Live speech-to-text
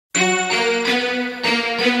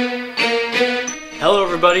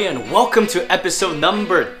everybody, and welcome to episode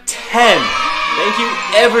number 10. Thank you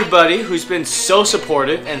everybody who's been so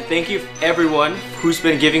supportive, and thank you everyone who's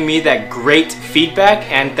been giving me that great feedback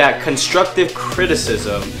and that constructive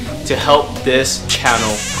criticism to help this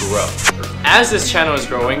channel grow. As this channel is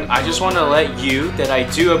growing, I just want to let you that I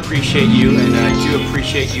do appreciate you and that I do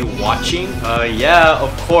appreciate you watching. Yeah,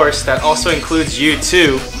 of course, that also includes you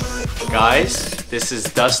too. Guys, this is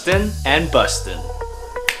Dustin and Bustin.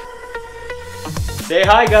 Say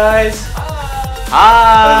hi, guys.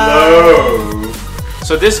 Hi. Hello.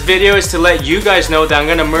 So this video is to let you guys know that I'm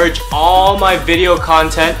gonna merge all my video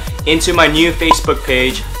content into my new Facebook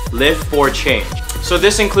page, Liftforchange. So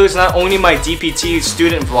this includes not only my DPT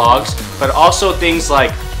student vlogs, but also things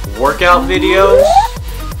like workout videos,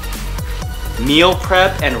 meal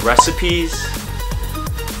prep and recipes,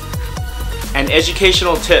 and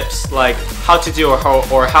educational tips like how to do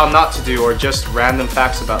or how not to do, or just random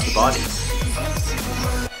facts about the body.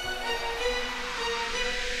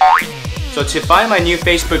 So to find my new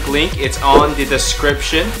Facebook link, it's on the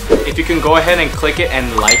description. If you can go ahead and click it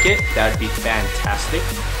and like it, that'd be fantastic.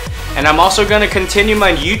 And I'm also going to continue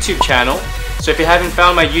my YouTube channel. So if you haven't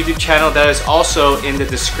found my YouTube channel, that is also in the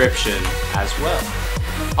description as well.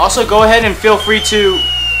 Also, go ahead and feel free to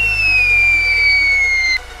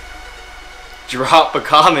drop a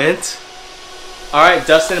comment. Alright,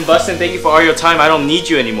 Dustin and Bustin, thank you for all your time. I don't need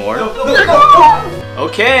you anymore.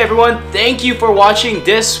 Okay, everyone, thank you for watching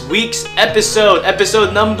this week's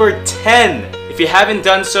episode number 10. If you haven't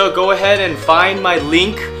done so, go ahead and find my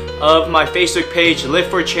link of my Facebook page,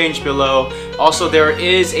 Liftforchange, below. Also, there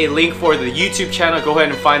is a link for the YouTube channel. Go ahead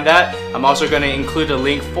and find that. I'm also going to include a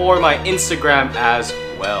link for my Instagram as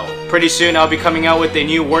well. Pretty soon, I'll be coming out with a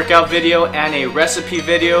new workout video and a recipe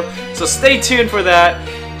video. So stay tuned for that.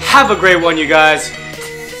 Have a great one, you guys.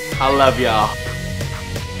 I love y'all.